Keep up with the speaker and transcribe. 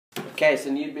Okay,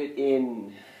 so new bit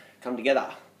in Come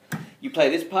Together. You play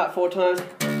this part 4 times.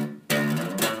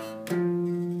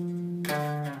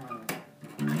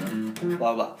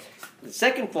 Blah blah. The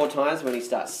second 4 times when he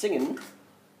starts singing,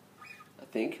 I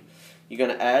think, you're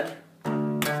going to add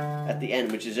at the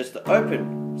end, which is just the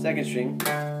open second string.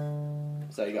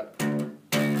 So you got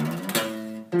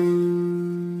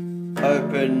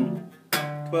open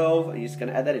 12, and you're just going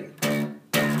to add that in.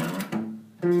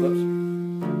 Whoops.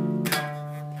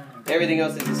 Everything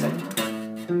else is the same.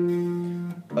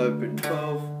 Open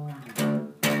 12.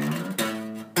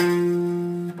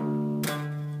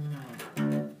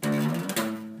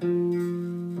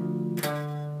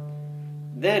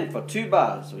 Then for 2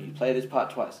 bars, so you play this part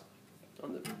twice.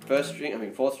 On the fourth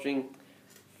string,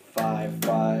 5,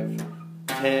 5,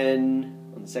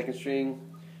 10. On the second string,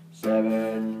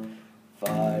 7,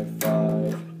 5,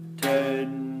 5,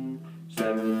 10,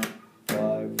 7,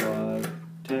 5, 5,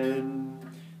 10,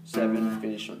 7,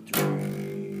 finish on 3.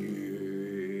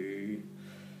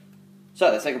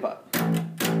 So the second part.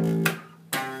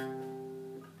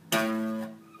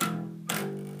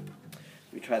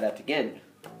 We try that again.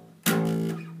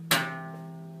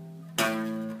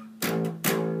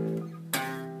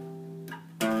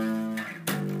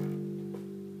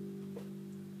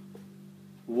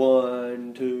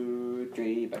 One, 2,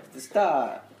 3, back to the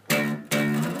start. So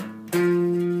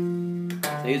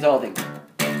here's the whole thing.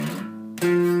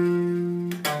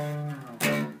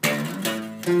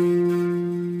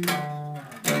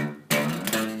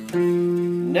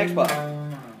 Next part.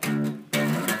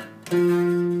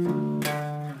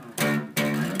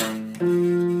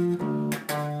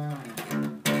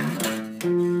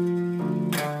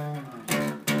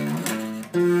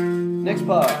 Next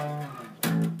part.